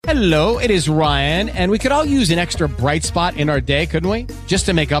Hello, it is Ryan, and we could all use an extra bright spot in our day, couldn't we? Just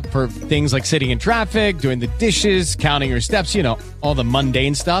to make up for things like sitting in traffic, doing the dishes, counting your steps, you know, all the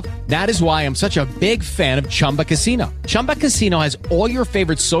mundane stuff. That is why I'm such a big fan of Chumba Casino. Chumba Casino has all your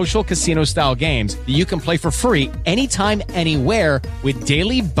favorite social casino-style games that you can play for free anytime, anywhere with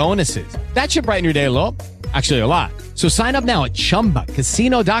daily bonuses. That should brighten your day a little. Actually, a lot. So sign up now at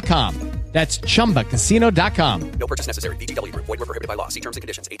ChumbaCasino.com. That's ChumbaCasino.com. No purchase necessary. VGW Group. Void where prohibited by law. See terms and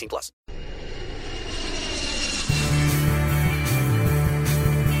conditions. 18+.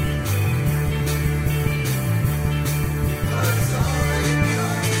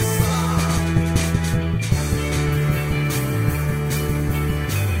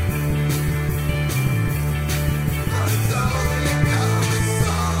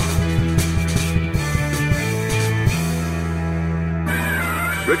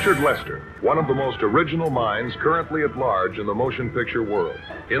 Richard Lester, one of the most original minds currently at large in the motion picture world.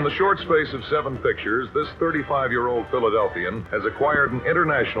 In the short space of 7 pictures, this 35-year-old Philadelphian has acquired an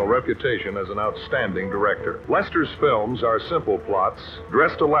international reputation as an outstanding director. Lester's films are simple plots,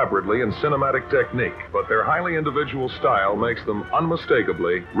 dressed elaborately in cinematic technique, but their highly individual style makes them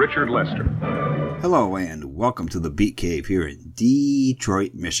unmistakably Richard Lester. Hello and welcome to the Beat Cave here in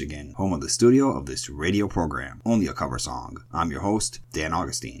Detroit, Michigan, home of the studio of this radio program, Only a Cover Song. I'm your host, Dan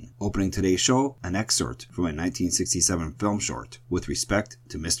Augustine. Opening today's show, an excerpt from a 1967 film short, With Respect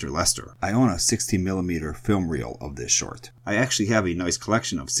to Mr. Lester. I own a 16mm film reel of this short. I actually have a nice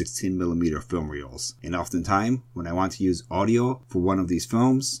collection of 16mm film reels, and oftentimes, when I want to use audio for one of these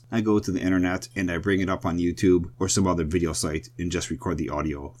films, I go to the internet and I bring it up on YouTube or some other video site and just record the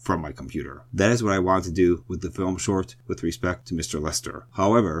audio from my computer. That is what I want to do with the film short With Respect to Mr. Lester.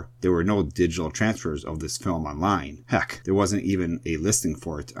 However, there were no digital transfers of this film online. Heck, there wasn't even a listing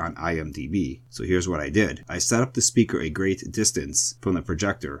for it on IMDb. So here's what I did. I set up the speaker a great distance from the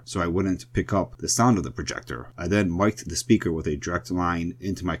projector so I wouldn't pick up the sound of the projector. I then mic'd the speaker with a direct line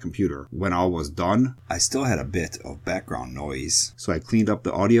into my computer. When all was done, I still had a bit of background noise, so I cleaned up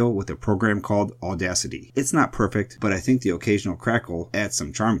the audio with a program called Audacity. It's not perfect, but I think the occasional crackle adds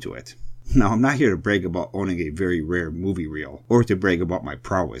some charm to it. Now, I'm not here to brag about owning a very rare movie reel, or to brag about my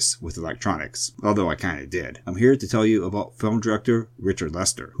prowess with electronics, although I kinda did. I'm here to tell you about film director Richard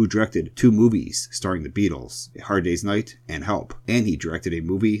Lester, who directed 2 movies starring the Beatles, A Hard Day's Night and Help, and he directed a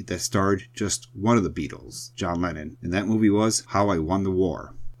movie that starred just one of the Beatles, John Lennon, and that movie was How I Won the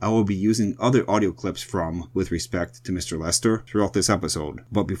War. I will be using other audio clips from With Respect to Mr. Lester throughout this episode.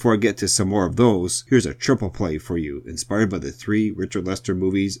 But before I get to some more of those, here's a triple play for you, inspired by the 3 Richard Lester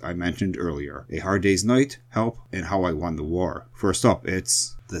movies I mentioned earlier. A Hard Day's Night, Help, and How I Won the War. First up,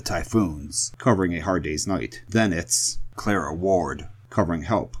 it's The Typhoons, covering A Hard Day's Night. Then it's Clara Ward, covering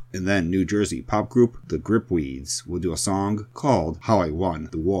Help. And then New Jersey pop group The Gripweeds will do a song called How I Won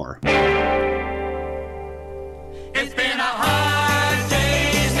the War. It's been a hard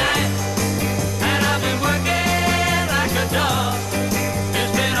day's night, and I've been working like a dog.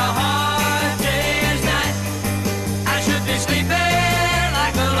 It's been a hard day's night, I should be sleeping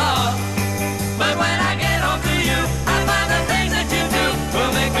like a log. But when I get home to you, I find the things that you do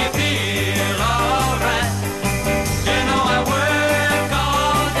will make me feel alright. You know I work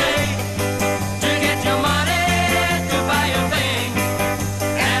all day to get your money to buy your things,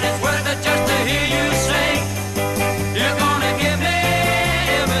 and it's worth it just to hear you say you're gonna give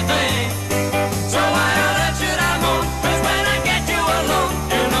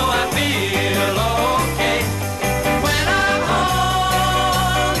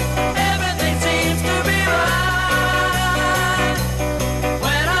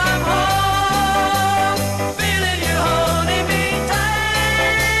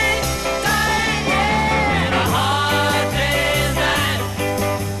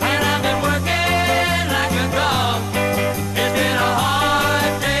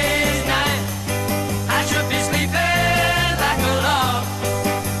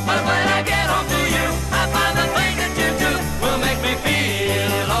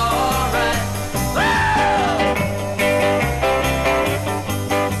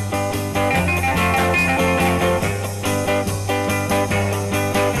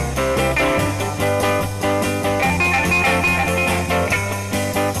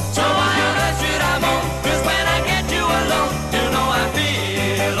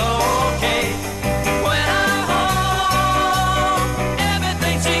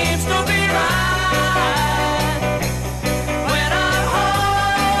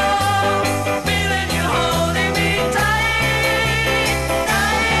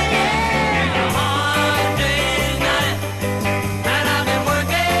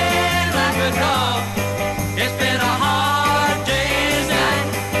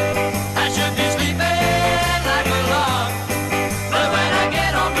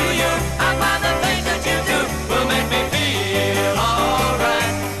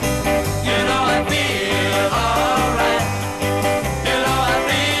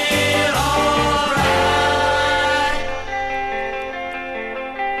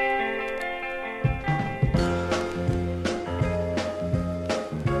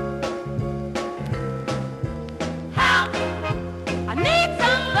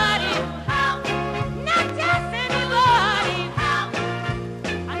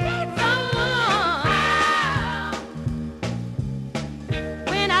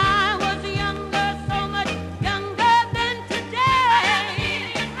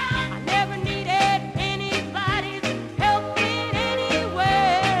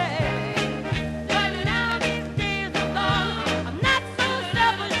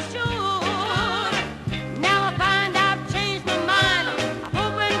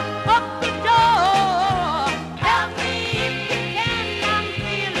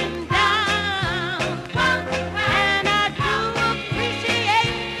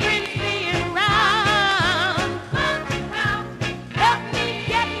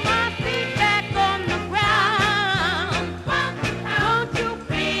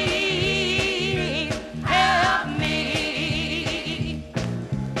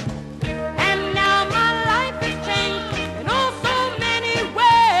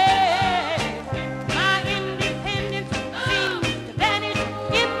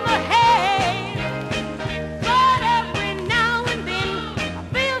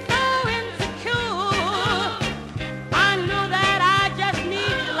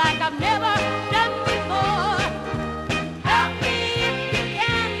I've never done before. Help me if you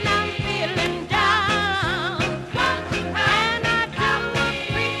can, I'm feeling down. And I do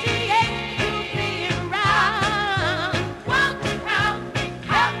appreciate you being around.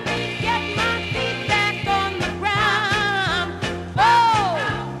 Help me get my feet back on the ground.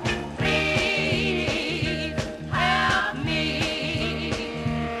 Oh, please help me.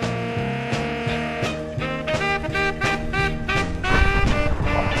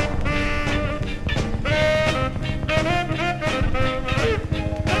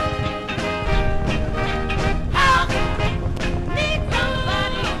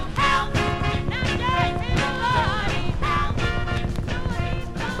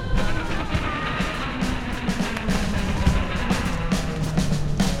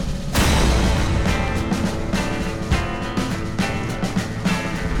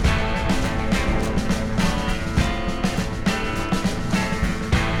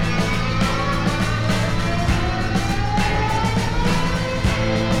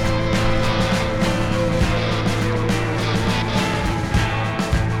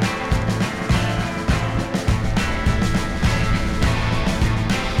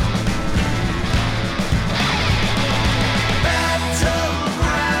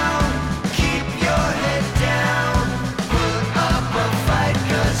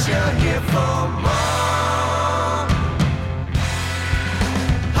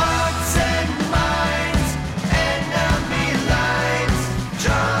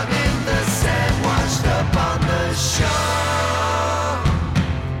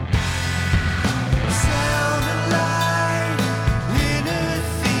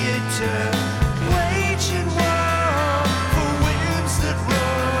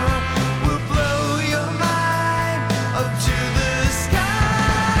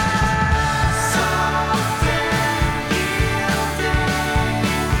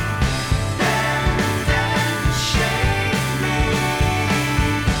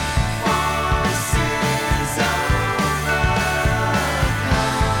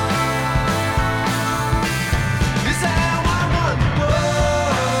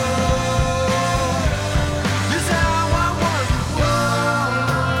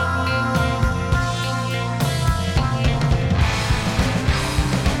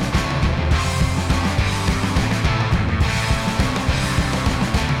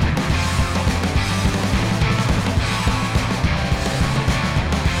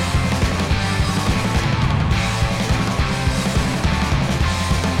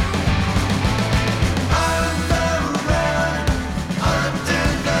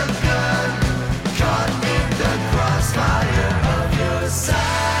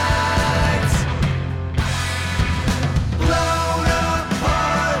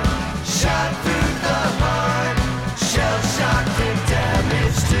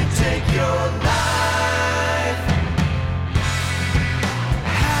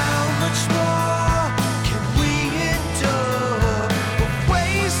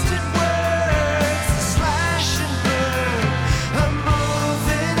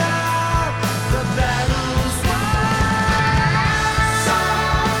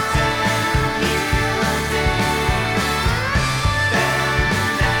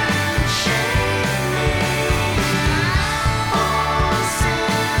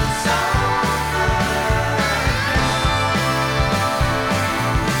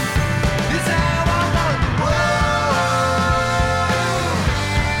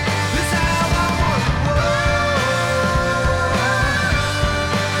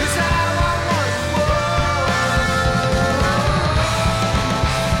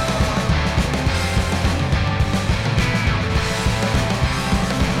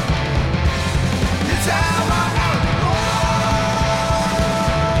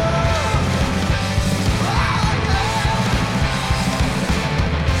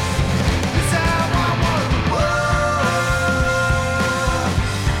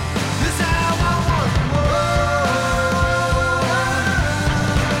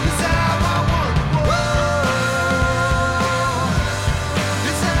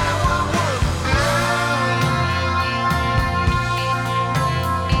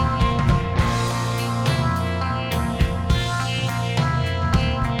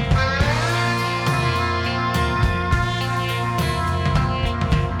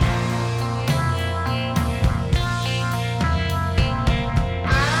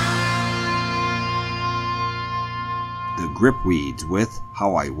 Gripweeds with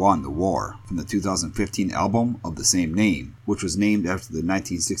How I Won the War from the 2015 album of the same name, which was named after the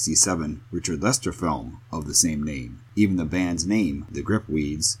 1967 Richard Lester film of the same name. Even the band's name, the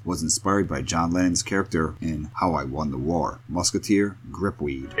Gripweeds, was inspired by John Lennon's character in How I Won the War, Musketeer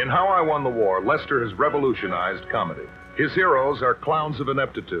Gripweed. In How I Won the War, Lester has revolutionized comedy. His heroes are clowns of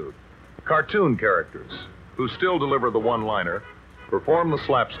ineptitude, cartoon characters who still deliver the one-liner, perform the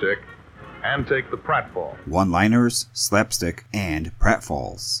slapstick, and take the pratfall. One-liners, slapstick, and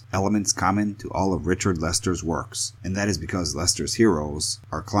pratfalls, elements common to all of Richard Lester's works, and that is because Lester's heroes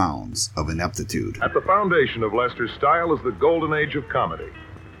are clowns of ineptitude. At the foundation of Lester's style is the golden age of comedy.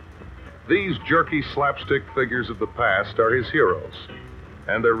 These jerky slapstick figures of the past are his heroes,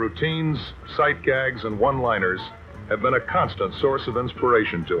 and their routines, sight gags, and one-liners have been a constant source of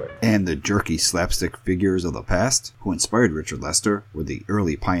inspiration to him. And the jerky slapstick figures of the past who inspired Richard Lester were the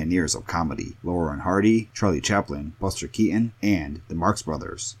early pioneers of comedy, Laurel and Hardy, Charlie Chaplin, Buster Keaton, and the Marx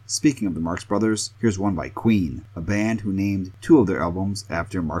Brothers. Speaking of the Marx Brothers, here's one by Queen, a band who named two of their albums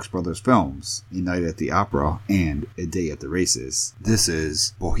after Marx Brothers films, A Night at the Opera and A Day at the Races. This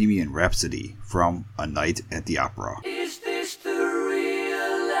is Bohemian Rhapsody from A Night at the Opera. Is this the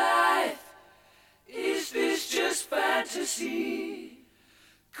real life? Is this just fantasy?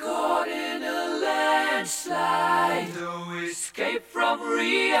 Caught in a landslide, no escape from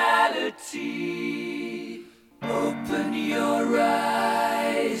reality. Open your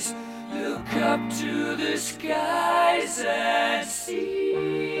eyes, look up to the skies and see.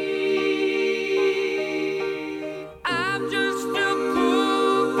 I'm just a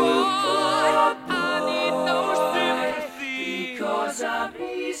poor boy, I need no sympathy, because I'm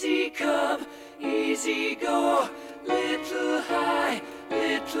easy come, easy go, little high,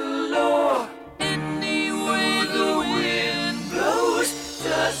 little low. Any way the wind blows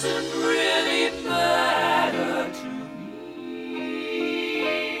doesn't really matter to me.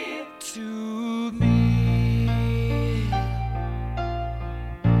 To me.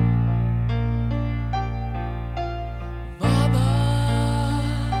 Mama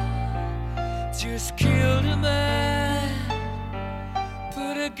just killed a man,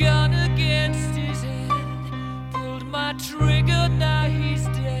 put a gun against his head, pulled my trigger, now he's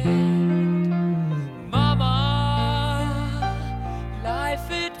dead. Mama, life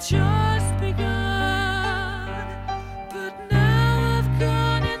had just begun, but now I've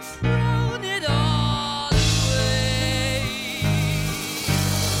gone and thrown it all away.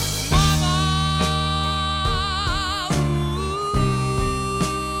 Mama,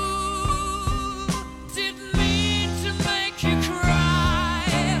 didn't mean to make you cry.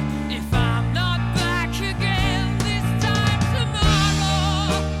 If I'm not back again this time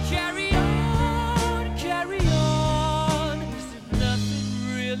tomorrow, carry on, as if nothing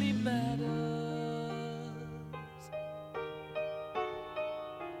really matters.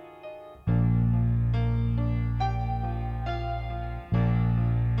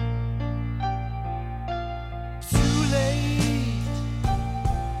 Too late,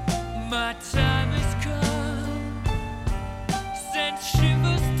 my time has come, sent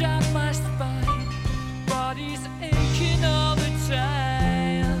shivers down my spine, body's aching all the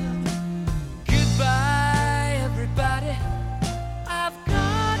time. Goodbye, everybody, I've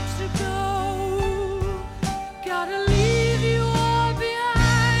got to go, gotta leave you all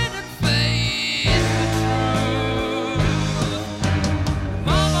behind and face the truth.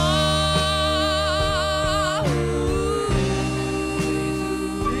 Mama,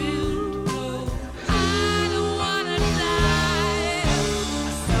 wind blows, I don't wanna die.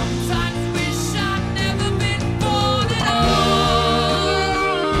 I sometimes wish I'd never been born at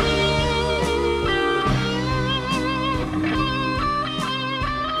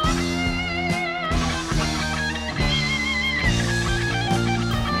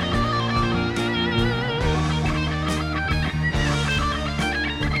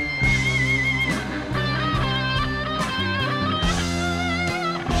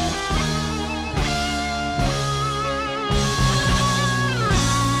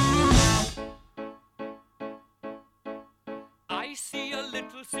I see a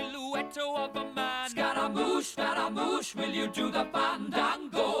little silhouette of a man. Scaramouche, will you do the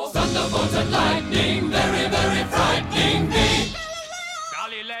fandango? Thunderbolt and lightning, very, very frightening me.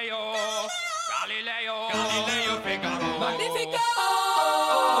 Galileo, Figaro. Magnifico!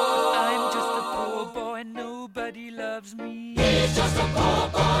 I'm just a poor boy, nobody loves me. He's just a poor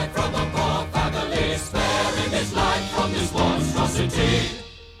boy from a poor family, sparing his life from this monstrosity.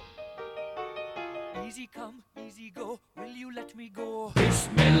 Easy come, easy go, will you let me go?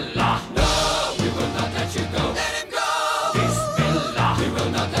 Bismillah, no, we will not let you go. Let him go! Bismillah, we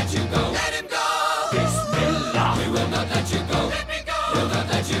will not let you go. Let him go! Bismillah, we will not let you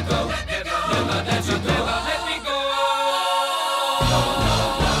let you go. Never let you go. Let me go.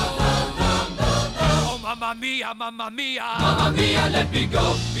 Oh, mamma mia, mamma mia. Mamma mia, let me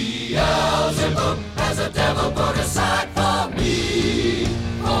go. Beelzebub has a devil put aside for me.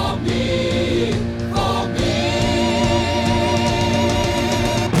 For me. For me.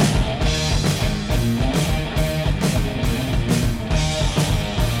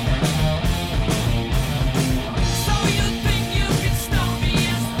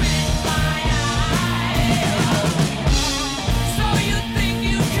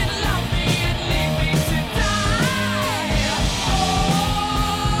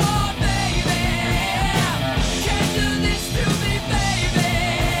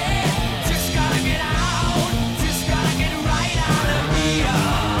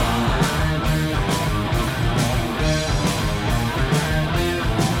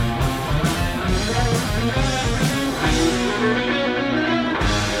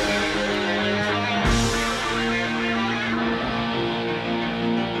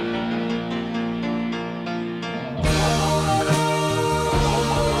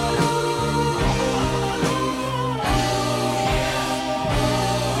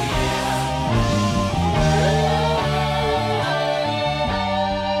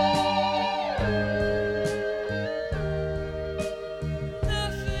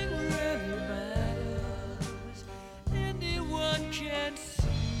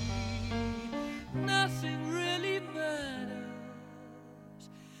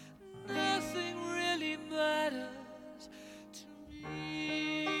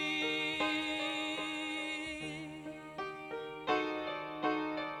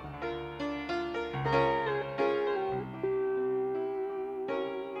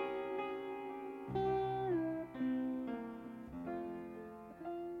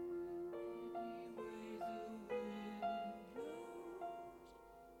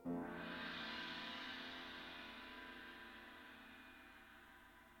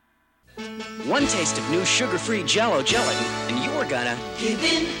 One taste of new sugar-free Jell-O gelatin, and you're gonna give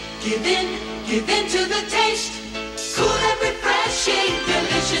in to the taste. Cool and refreshing,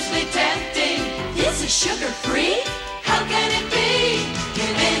 deliciously tempting. This is sugar-free? How can it be?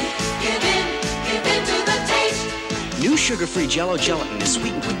 Give in to the taste. New sugar-free Jell-O gelatin is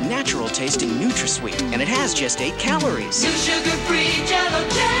sweetened with natural-tasting NutraSweet, and it has just 8 calories. New sugar-free Jell-O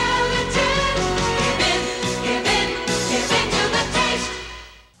gelatin. Give in to the taste.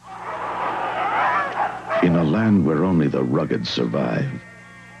 In a land where only the rugged survive,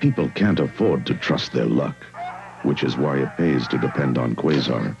 people can't afford to trust their luck, which is why it pays to depend on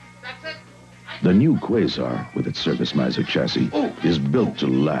Quasar. The new Quasar, with its Service Miser chassis, is built to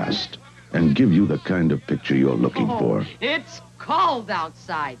last and give you the kind of picture you're looking for. It's cold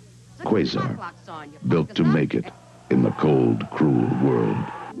outside. Quasar, built to make it in the cold, cruel world.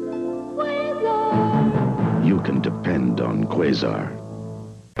 You can depend on Quasar.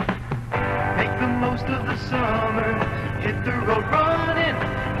 Make the most of the summer, hit the road running.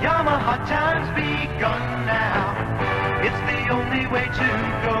 Yamaha time's begun now. It's the only way to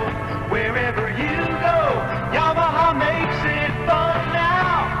go, wherever you go. Yamaha makes it fun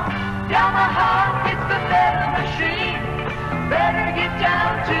now. Yamaha, it's the better machine. Better get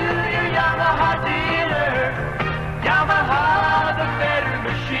down to your Yamaha dealer. Yamaha, the better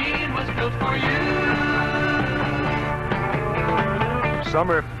machine was built for you.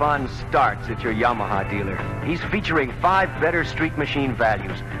 Summer fun starts at your Yamaha dealer. He's featuring 5 better street machine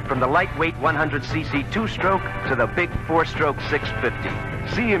values, from the lightweight 100cc 2-stroke to the big 4-stroke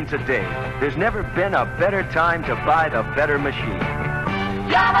 650. See him today. There's never been a better time to buy the better machine.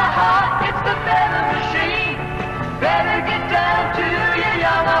 Yamaha, it's the better machine. Better get down to your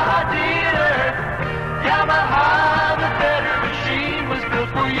Yamaha dealer. Yamaha, the better machine was built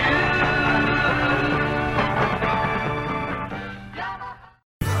for you.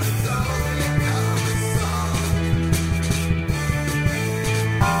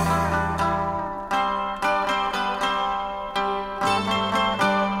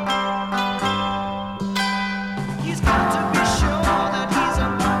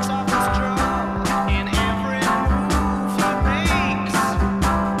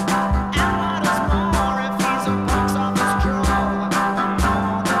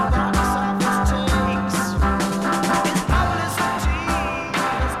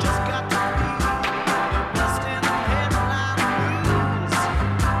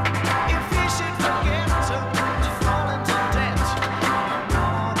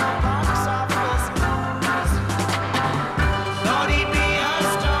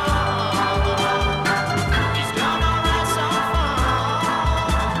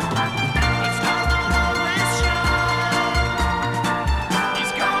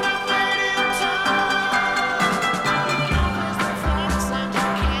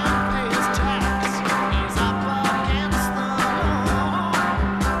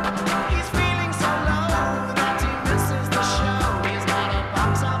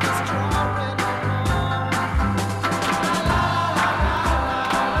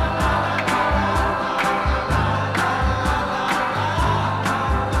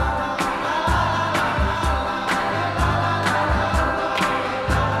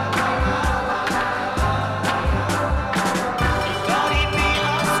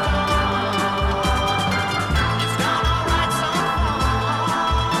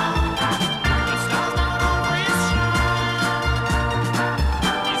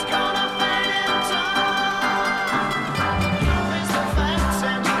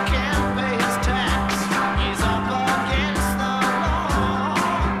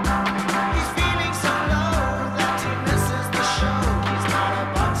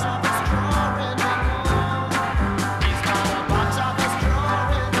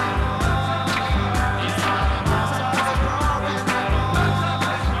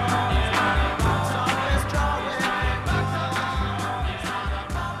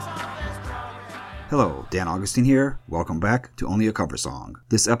 Hello, Dan Augustine here. Welcome back to Only a Cover Song.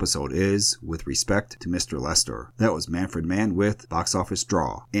 This episode is With Respect to Mr. Lester. That was Manfred Mann with Box Office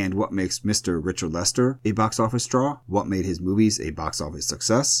Draw. And what makes Mr. Richard Lester a box office draw? What made his movies a box office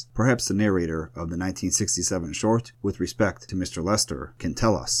success? Perhaps the narrator of the 1967 short, With Respect to Mr. Lester, can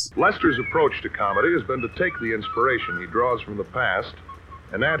tell us. Lester's approach to comedy has been to take the inspiration he draws from the past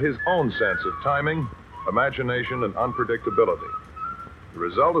and add his own sense of timing, imagination, and unpredictability. The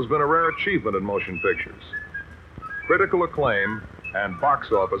result has been a rare achievement in motion pictures, critical acclaim, and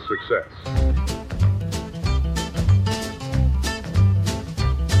box office success.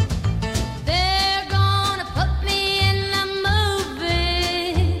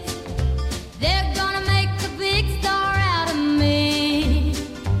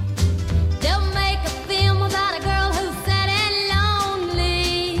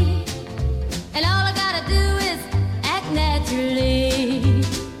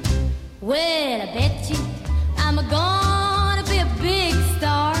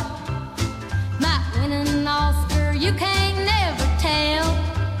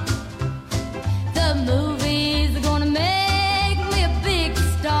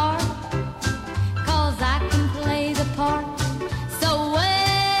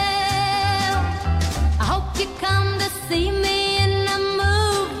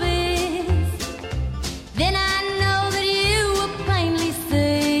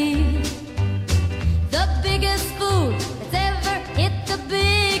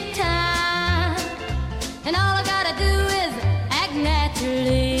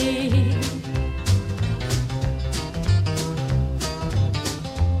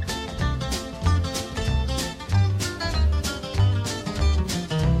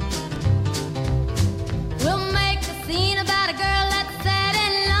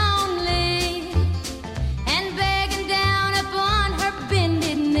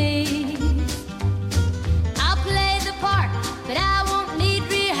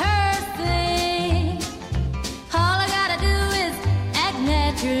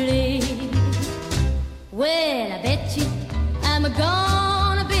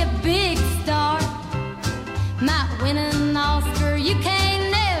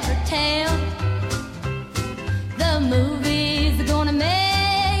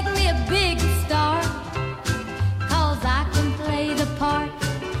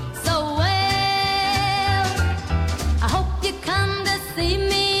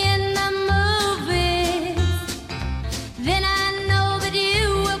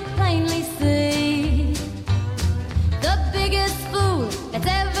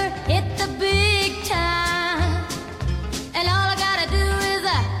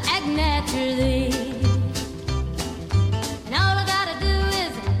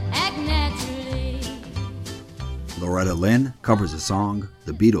 Lynn covers a song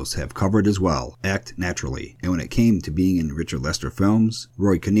the Beatles have covered as well, Act Naturally. And when it came to being in Richard Lester films,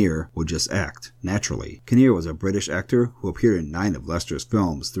 Roy Kinnear would just act naturally. Kinnear was a British actor who appeared in 9 of Lester's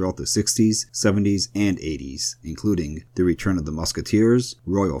films throughout the 60s, 70s, and 80s, including The Return of the Musketeers,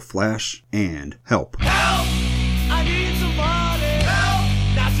 Royal Flash, and Help. Help! I need somebody. Help!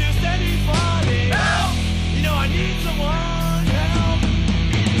 Not just anybody. Help! You know I need someone. Help!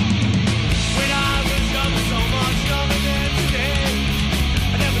 When I was young, so much younger than today,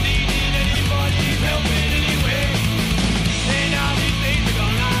 I never needed anybody's help in any way. And now these days are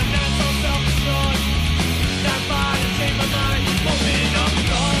gone, I'm not so self-destroyed. Not by to change my mind, open up the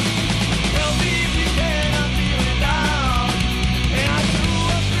door. Help me if you can, I'm feeling down. And I do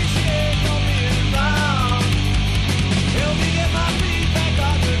appreciate your being around.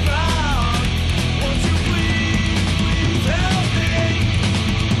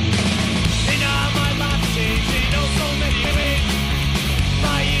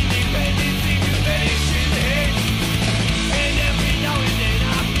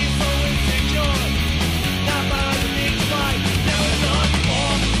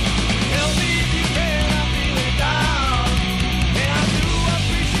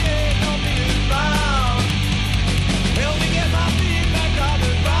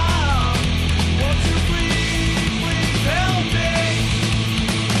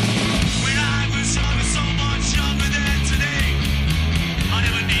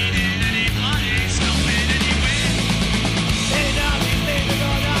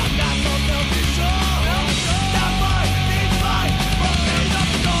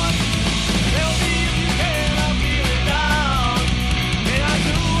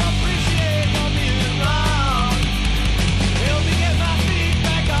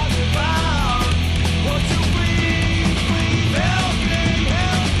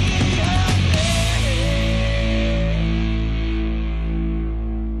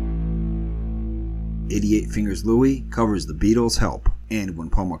 88 Fingers Louie covers the Beatles' Help. And when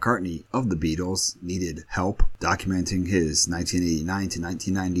Paul McCartney of the Beatles needed help documenting his 1989 to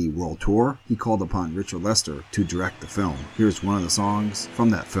 1990 world tour, he called upon Richard Lester to direct the film. Here's one of the songs from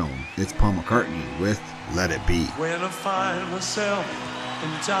that film. It's Paul McCartney with Let It Be. When I find myself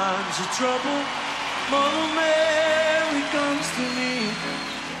in times of trouble, Mother Mary comes to me,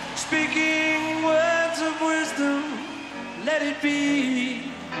 speaking words of wisdom, let it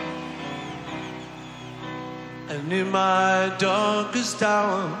be. And in my darkest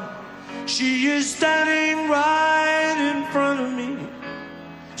hour, she is standing right in front of me,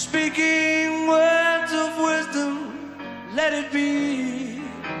 speaking words of wisdom, let it be.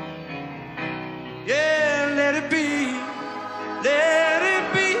 Yeah, let it be, let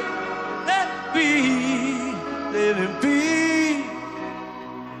it be, let it be, let it be.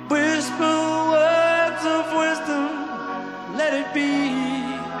 Whisper words of wisdom, let it be.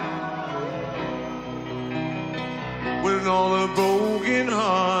 When all the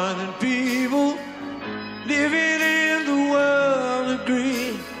broken-hearted people living in the world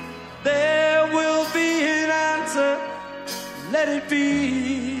agree, there will be an answer, let it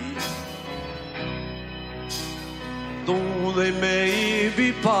be. Though they may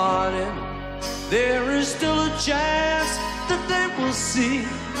be parted, there is still a chance that they will see.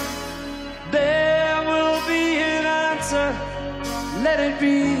 There will be an answer, let it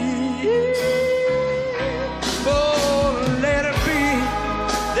be. Oh, let it be,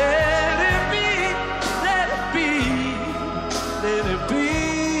 let it be, let it be, let it be.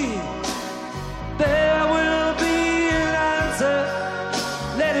 There will be an answer,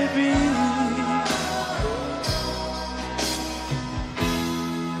 let it be.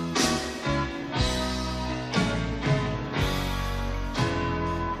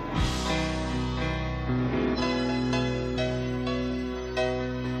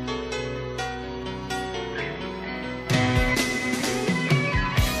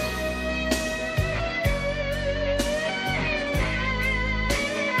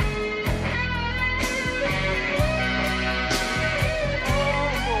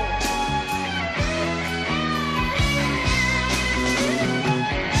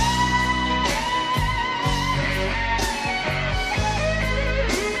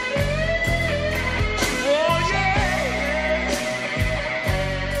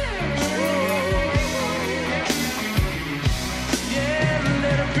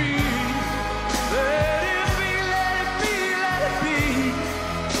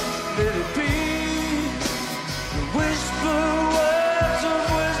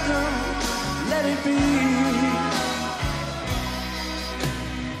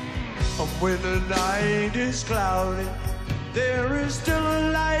 When the night is cloudy, there is still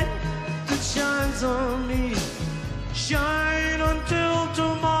a light that shines on me. Shine until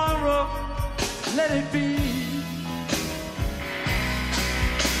tomorrow, let it be.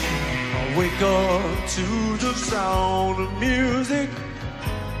 I wake up to the sound of music.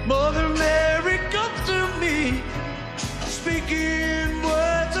 Mother Mary comes to me, speaking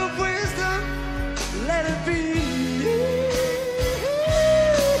words of wisdom, let it be.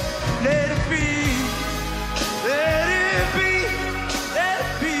 Let it be, let it be, let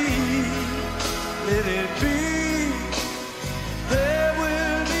it be, let it be. There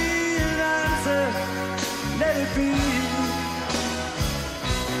will be an answer, let it be.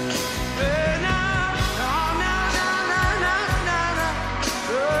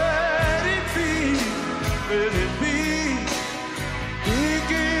 Let it be, let it be.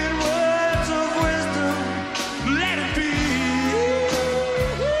 Speaking words of wisdom, let it be.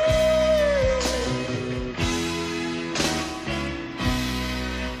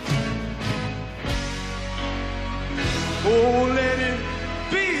 Oh, let it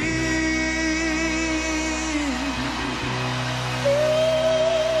be.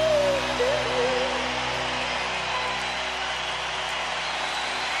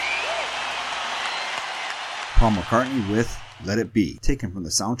 Paul McCartney with Let It Be, taken from the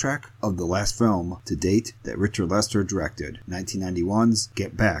soundtrack of the last film to date that Richard Lester directed, 1991's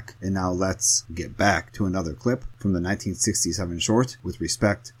Get Back. And now let's get back to another clip from the 1967 short with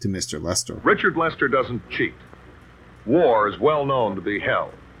respect to Mr. Lester. Richard Lester doesn't cheat. War is well known to be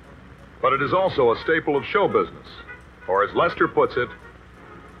hell, but it is also a staple of show business. Or as Lester puts it,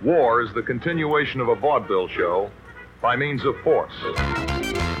 war is the continuation of a vaudeville show by means of force.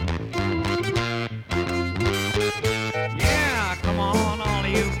 Yeah, come on, all of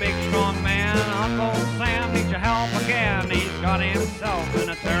you big strong man. Uncle Sam needs your help again. He's got himself in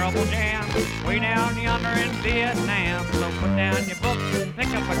a terrible jam way down yonder in Vietnam. So put down your books and pick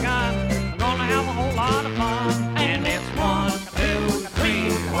up a gun. We're gonna have a whole lot of fun. And it's 1, 2, 3.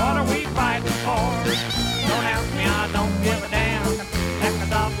 What are we fighting for?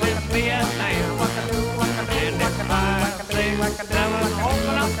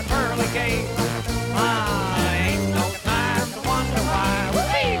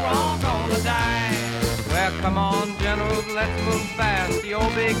 generals, let's move fast. The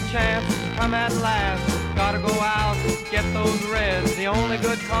old big chance come at last. Gotta go out, get those reds. The only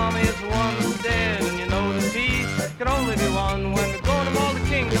good commie is the one who's dead. And you know the peace can only be won when we go to all the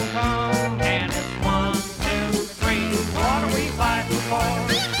kingdom come. And it's 1, 2, 3, what are we fighting for?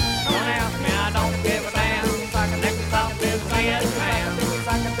 Don't ask me, I don't give a damn. Next stop is Vietnam.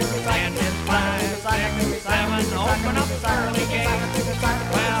 And it's 5, 6, 7, open up the early gate.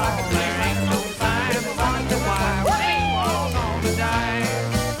 Well, there ain't no time to wonder why we all gonna die.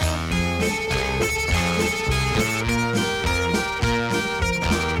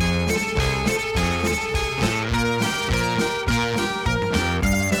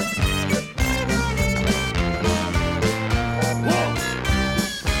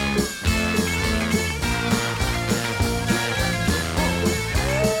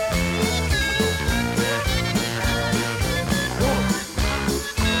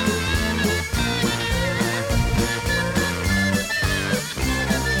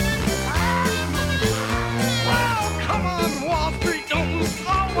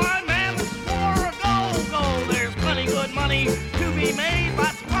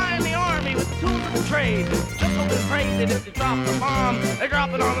 Trade. Just hope and pray that if they drop the bomb, they drop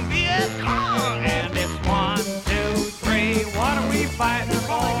it on the Viet Cong. And it's 1, 2, 3, what are we fighting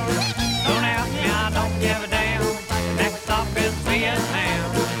for? Don't ask me, I don't give a damn. Next stop is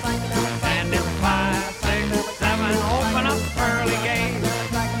Vietnam. And it's 5, 6, 7, open up the pearly gate.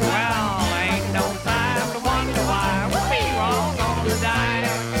 Well, ain't no time to wonder why we're all gonna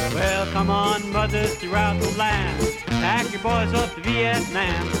die. Well, come on, brothers throughout the land, pack your boys up to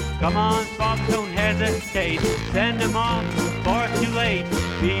Vietnam. Come on, folks, don't hesitate. Send them off before it's too late.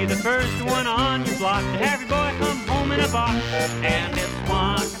 Be the first one on your block to have your boy come home in a box. And it's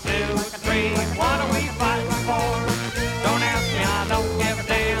 1, 2, 3, what are we fighting for? Don't ask me, I don't give a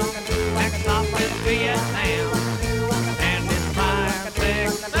damn. Next stop is Vietnam. And it's 5,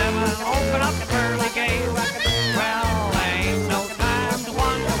 6, 7, open up the pearly gate. Well, ain't no time to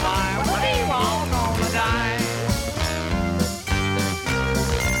wonder why we're all gonna die.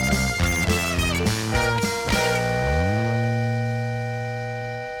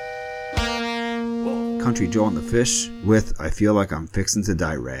 Country Joe and the Fish with I Feel Like I'm Fixin' to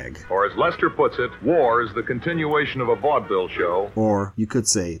Die Rag. Or as Lester puts it, war is the continuation of a vaudeville show. Or you could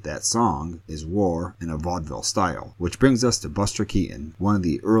say that song is war in a vaudeville style. Which brings us to Buster Keaton, one of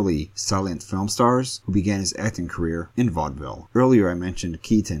the early silent film stars who began his acting career in vaudeville. Earlier I mentioned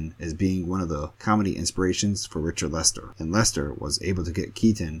Keaton as being one of the comedy inspirations for Richard Lester, and Lester was able to get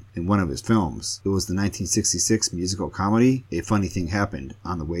Keaton in one of his films. It was the 1966 musical comedy A Funny Thing Happened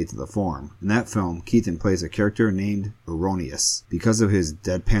on the Way to the Forum. In that film, Keaton plays a character named Erroneous. Because of his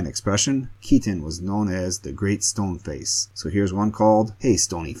deadpan expression, Keaton was known as the Great Stone Face. So here's one called Hey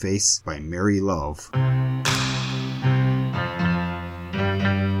Stony Face by Mary Love.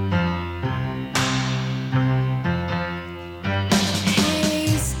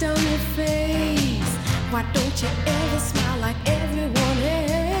 Hey Stony Face, why don't you ever smile like everyone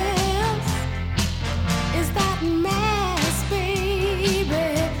else? Is that mask,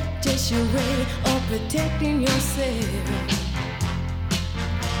 baby, just your way of protecting yourself?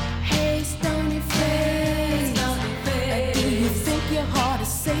 Hey Stony Face, do you think your heart is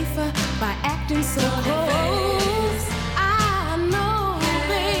safer by acting so close? I know,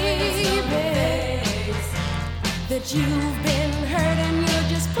 baby, that you've been hurt and you're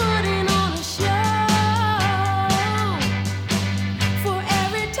just putting on a show. For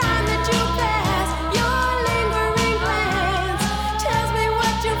every time that you pass, your lingering glance tells me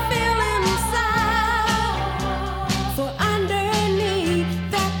what you feel inside. For underneath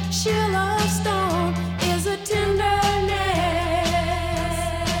that shield of stone is a tenderness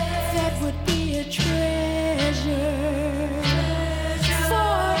that would be a treasure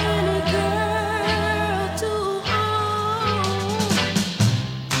for any girl to own.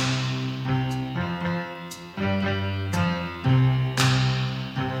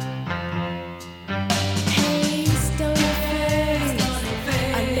 Hey, Stony Face,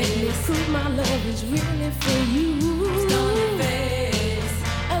 let me prove my love is really for you. Stony Face,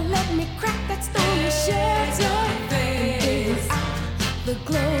 let me crack that stony shelter and bring out the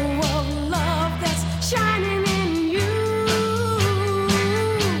glow of love that's shining in you.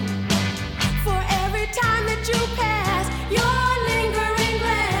 For every time that you pass, your lingering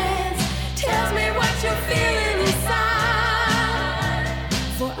glance tells me what you're feeling inside.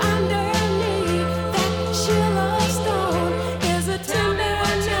 For underneath that shield of stone is a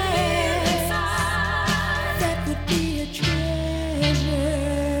tenderness that would be a treasure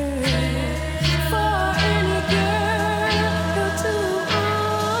for any girl to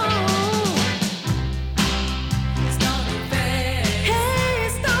own.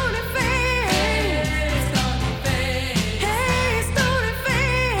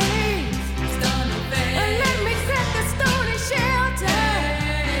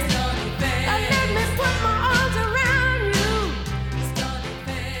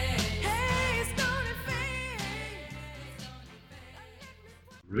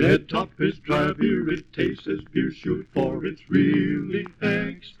 is dry beer. It tastes as beer should, for it's really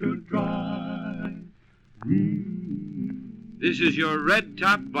extra dry. This is your Red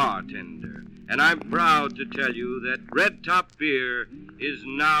Top bartender, and I'm proud to tell you that Red Top beer is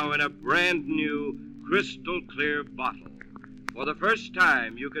now in a brand new crystal clear bottle. For the first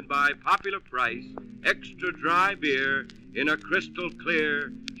time, you can buy popular price extra dry beer in a crystal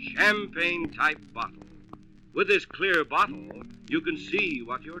clear champagne-type bottle. With this clear bottle, you can see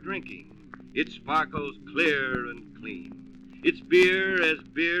what you're drinking. It sparkles clear and clean. It's beer as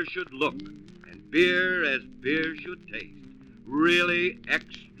beer should look, and beer as beer should taste. Really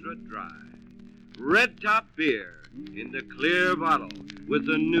extra dry. Red Top beer in the clear bottle with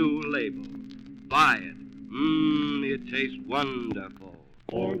the new label. Buy it. It tastes wonderful.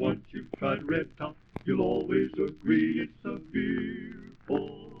 For once you've tried Red Top, you'll always agree it's a beer for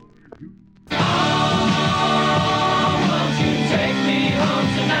you. Won't you take me home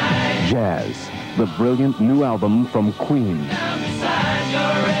tonight? Jazz, the brilliant new album from Queen. Down beside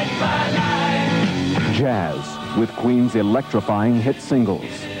your red twilight. Jazz, with Queen's electrifying hit singles,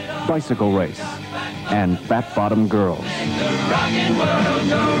 Bicycle Race, and Fat Bottom Girls. Rockin' world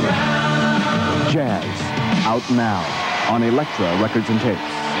go round. Jazz, out now on Elektra Records and Tapes.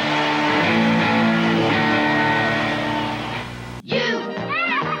 You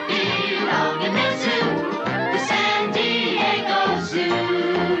belong in the zoo, the San Diego Zoo.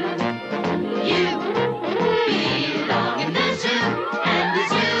 You belong in the zoo, and the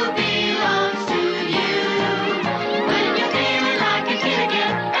zoo belongs to you. When you're feeling like a kid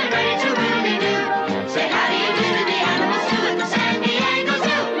again and ready to really do, say how do you do to the animals too at the San Diego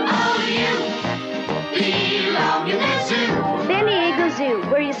Zoo. Oh, you belong in the zoo. San Diego Zoo,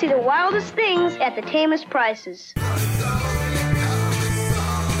 where you see the wildest things at the tamest prices.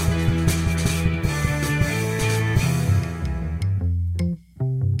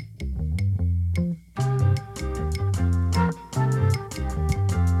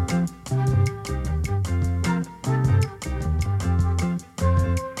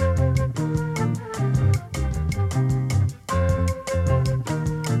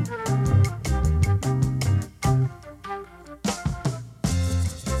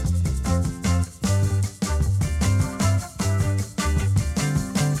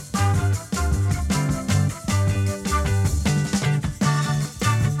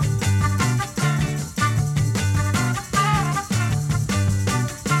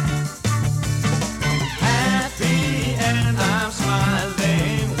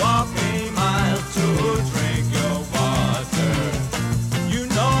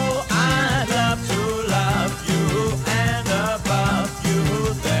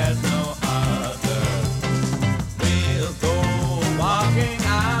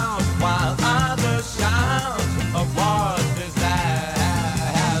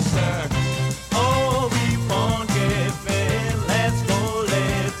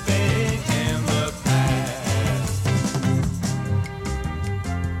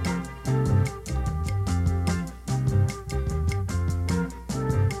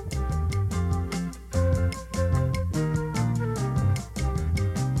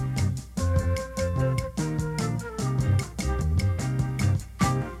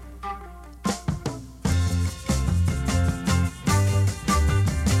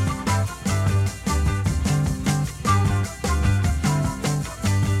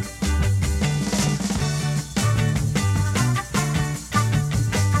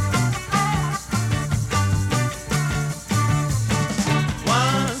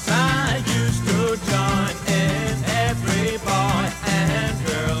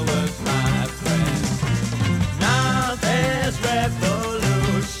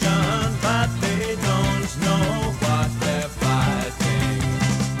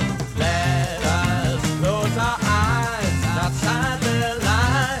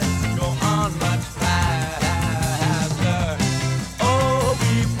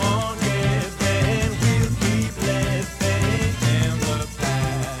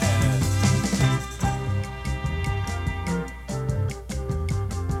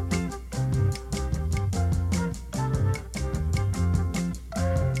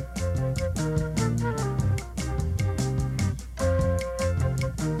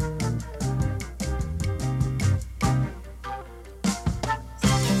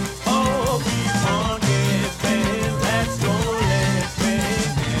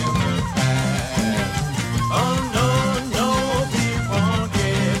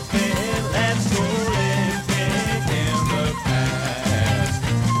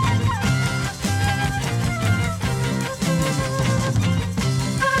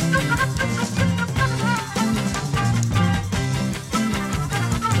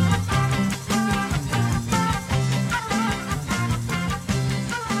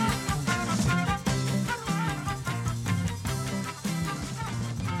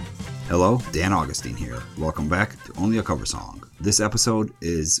 Hello, Dan Augustine here. Welcome back to Only a Cover Song. This episode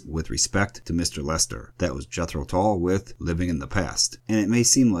is with respect to Mr. Lester. That was Jethro Tull with Living in the Past. And it may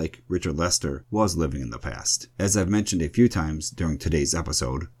seem like Richard Lester was living in the past. As I've mentioned a few times during today's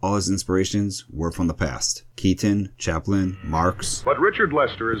episode, all his inspirations were from the past. Keaton, Chaplin, Marx. But Richard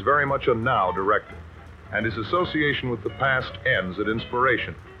Lester is very much a now director, and his association with the past ends at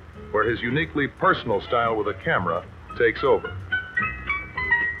inspiration, where his uniquely personal style with a camera takes over.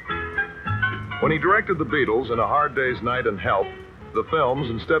 When he directed the Beatles in A Hard Day's Night and Help, the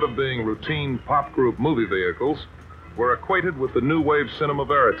films, instead of being routine pop group movie vehicles, were equated with the new wave cinema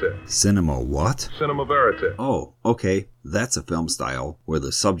verite. Cinema what? Cinema verite. Oh, okay. That's a film style where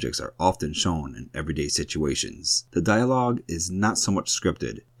the subjects are often shown in everyday situations. The dialogue is not so much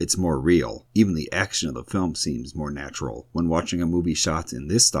scripted, it's more real. Even the action of the film seems more natural. When watching a movie shot in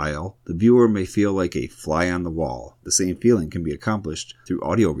this style, the viewer may feel like a fly on the wall. The same feeling can be accomplished through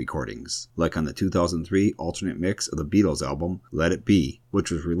audio recordings, like on the 2003 alternate mix of the Beatles album Let It Be,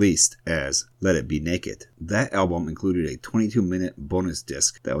 which was released as Let It Be Naked. That album included a 22-minute bonus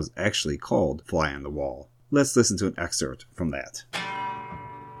disc that was actually called Fly on the Wall. Let's listen to an excerpt from that.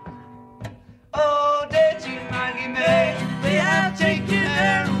 Oh, did you, Maggie May? They have taken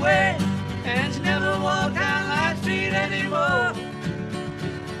her away, and she never walked down that street anymore.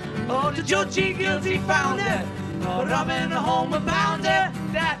 Oh, the judgy guilty found her, oh, robbing the home and bound her.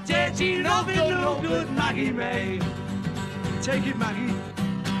 That day she don't feel no good, Maggie May. Take it, Maggie.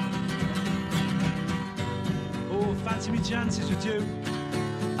 Oh, fancy me chances with you.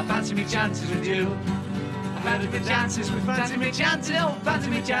 I fancy me chances with you. Fancy me chances with fancy me chances, oh, fancy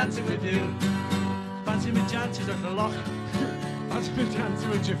me chances with you. Fancy me chances at the lock. Fancy me chances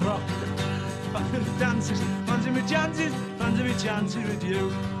with your frock. Fancy me chances with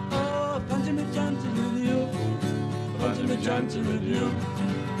you. Oh, fancy me chances with you. Fancy me chances with you.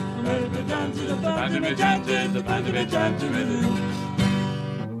 Fancy me chances, fancy me chances, fancy me chances with you.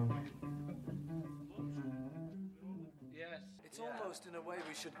 In a way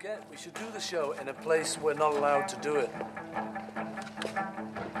we should do the show in a place we're not allowed to do it.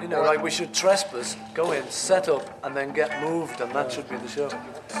 You know, like we should trespass, go in, set up, and then get moved, and that should be the show.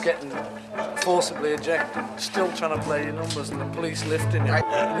 Getting forcibly ejected, still trying to play your numbers, and the police lifting you.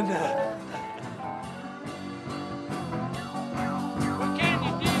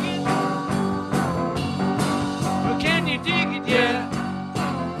 Can you dig it, yeah?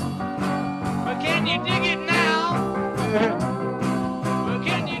 Can you dig it now?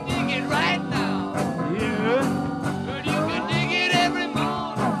 Can you dig it right now? Yeah. But you can dig it every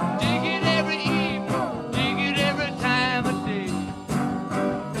morning, dig it every evening, dig it every time of day.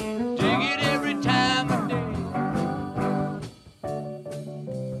 Dig it every time of day.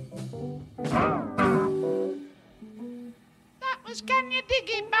 That was Can You Dig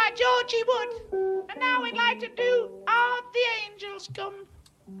It by Georgie Wood. And now we'd like to do All the Angels Come.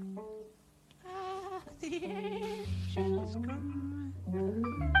 All the Angels Come.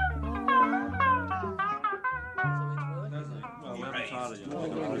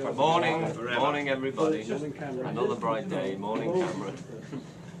 Morning everybody. Another bright day. Morning camera.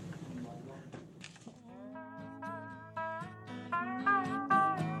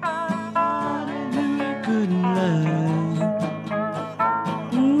 Good night.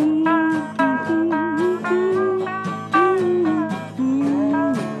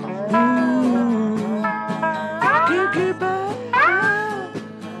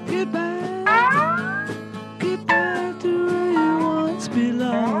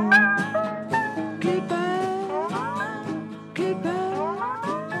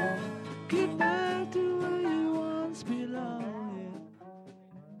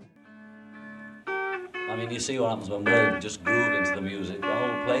 You see what happens when we're just grooving to the music, the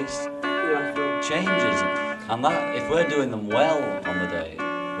whole place changes. And that, if we're doing them well on the day,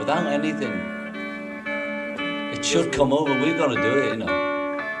 without anything, it should come over. We've got to do it, you know.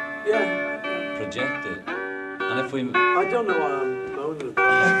 Yeah. Project it. And if we... I don't know why I'm moaning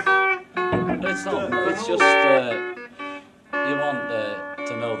about It's not, it's just, you want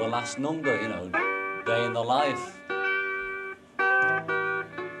to know the last number, you know, day in the life.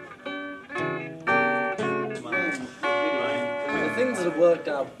 Things that have worked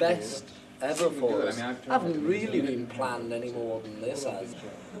out best ever for us haven't really been planned any more than this has.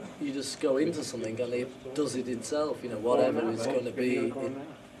 You just go into something and it does it itself, you know, whatever it's going to be, it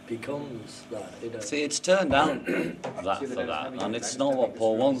becomes that, you know. See, it's turned out that for that, and it's not what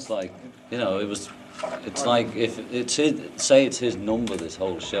Paul wants, like, you know, it's like, if it's say it's his number, this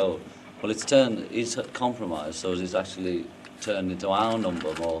whole show, well, he's compromised, so it's actually turned into our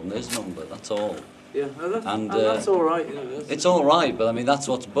number more than his number, that's all. Yeah, and that's all right. You know, it's all right, but I mean that's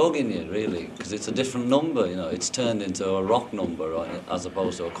what's bugging you really, because it's a different number. You know, it's turned into a rock number, right, as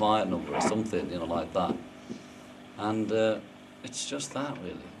opposed to a quiet number or something, you know, like that. And it's just that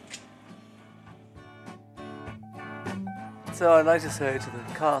really. So I'd like to say to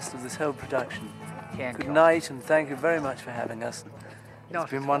the cast of this whole production, good night and thank you very much for having us.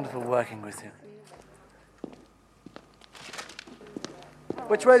 It's been wonderful working with you.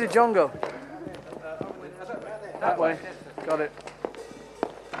 Which way did John go? That way. Got it.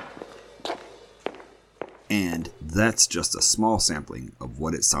 And that's just a small sampling of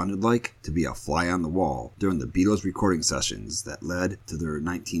what it sounded like to be a fly on the wall during the Beatles recording sessions that led to their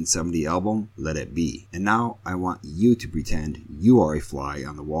 1970 album, Let It Be. And now I want you to pretend you are a fly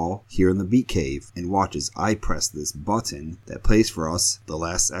on the wall here in the Beat Cave and watch as I press this button that plays for us the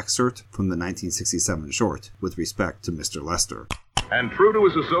last excerpt from the 1967 short, With Respect to Mr. Lester. And true to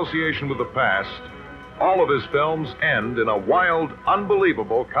his association with the past, all of his films end in a wild,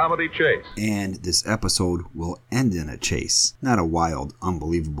 unbelievable comedy chase. And this episode will end in a chase. Not a wild,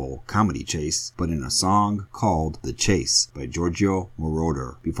 unbelievable comedy chase, but in a song called The Chase by Giorgio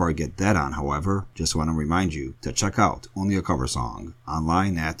Moroder. Before I get that on, however, just want to remind you to check out Only a Cover Song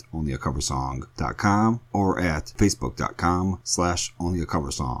online at onlyacoversong.com or at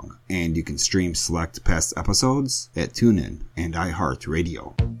facebook.com/onlyacoversong. And you can stream select past episodes at TuneIn and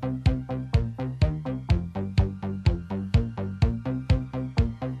iHeartRadio.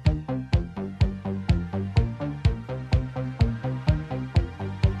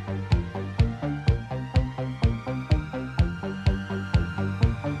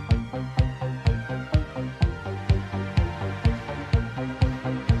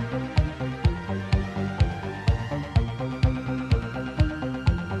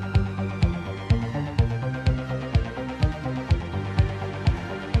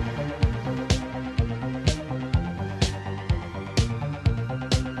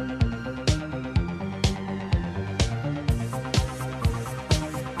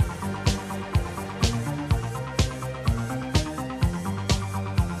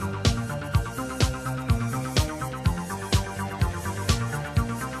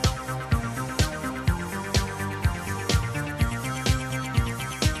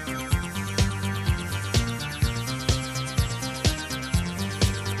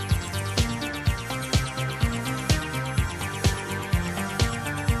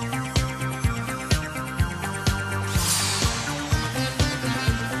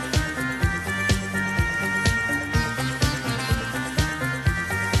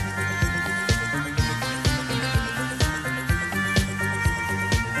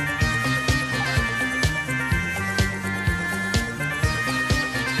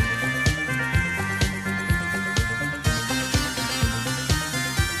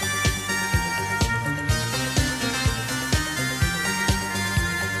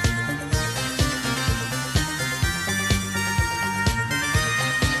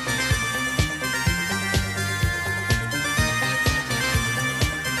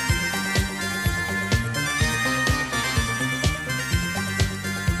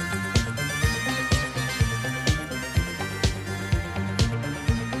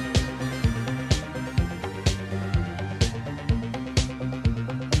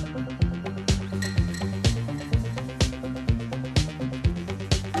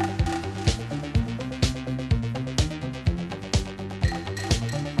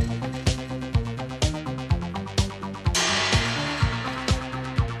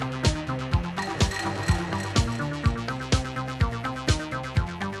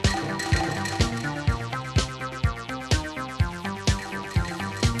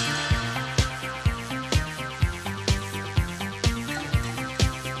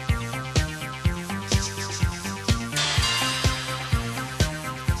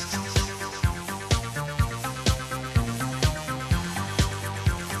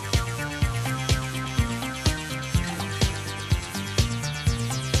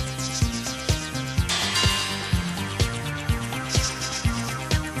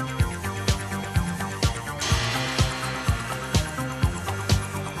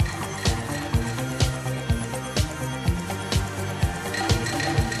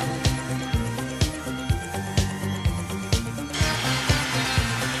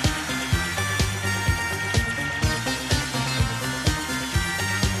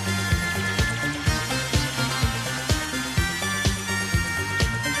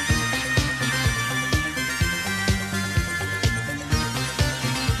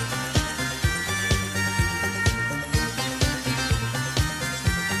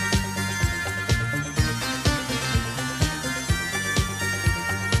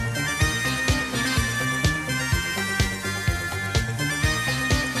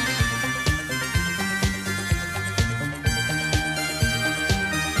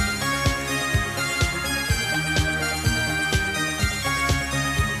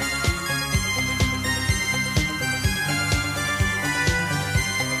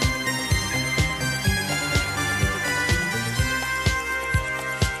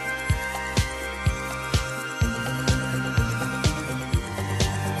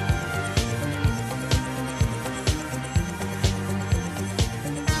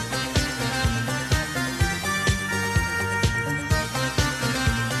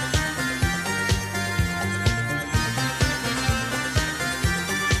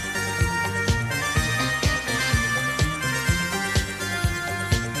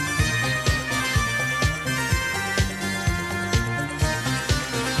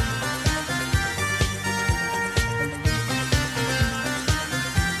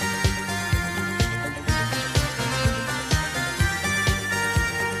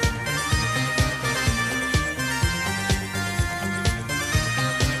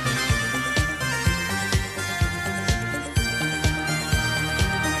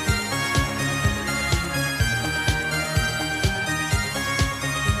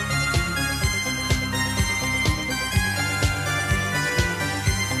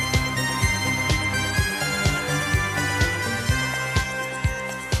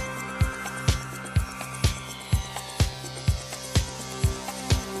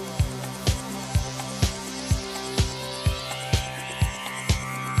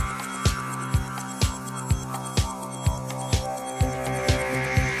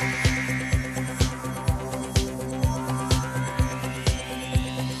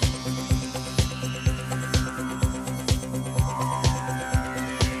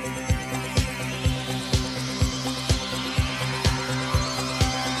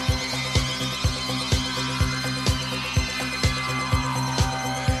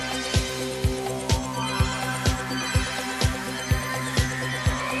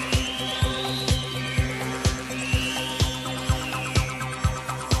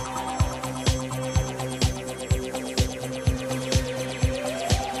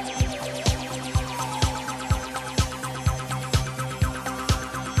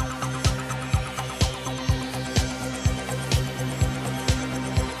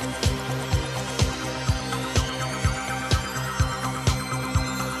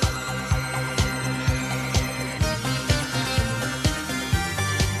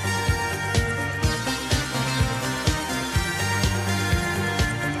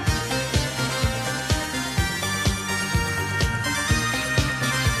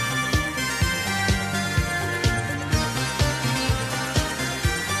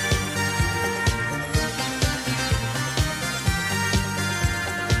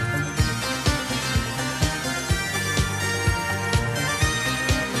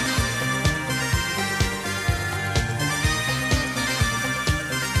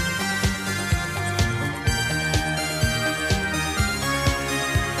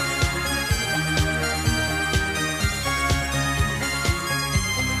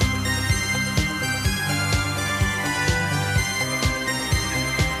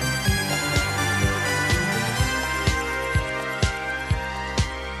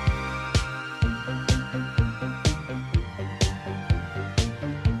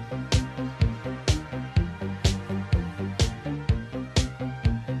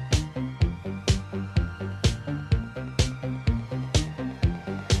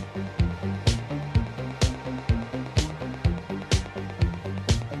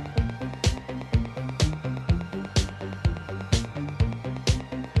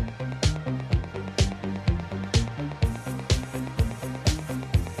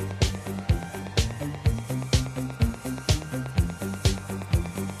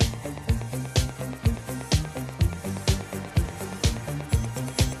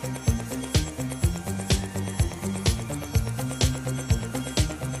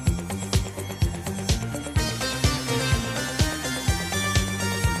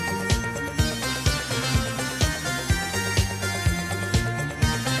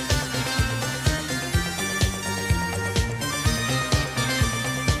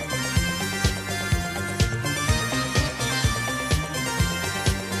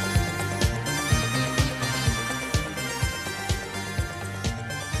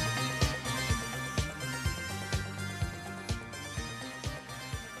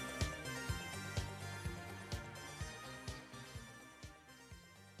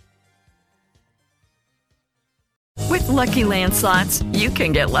 With Lucky Land Slots, you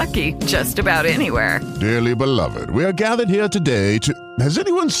can get lucky just about anywhere. Dearly beloved, we are gathered here today to... Has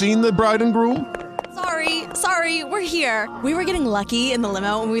anyone seen the bride and groom? Sorry, we're here. We were getting lucky in the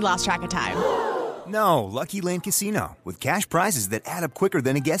limo and we lost track of time. No, Lucky Land Casino, with cash prizes that add up quicker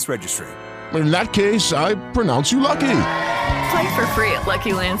than a guest registry. In that case, I pronounce you lucky. Play for free at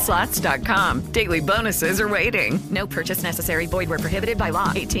LuckyLandSlots.com. Daily bonuses are waiting. No purchase necessary. Void where prohibited by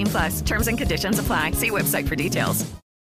law. 18+. Terms and conditions apply. See website for details.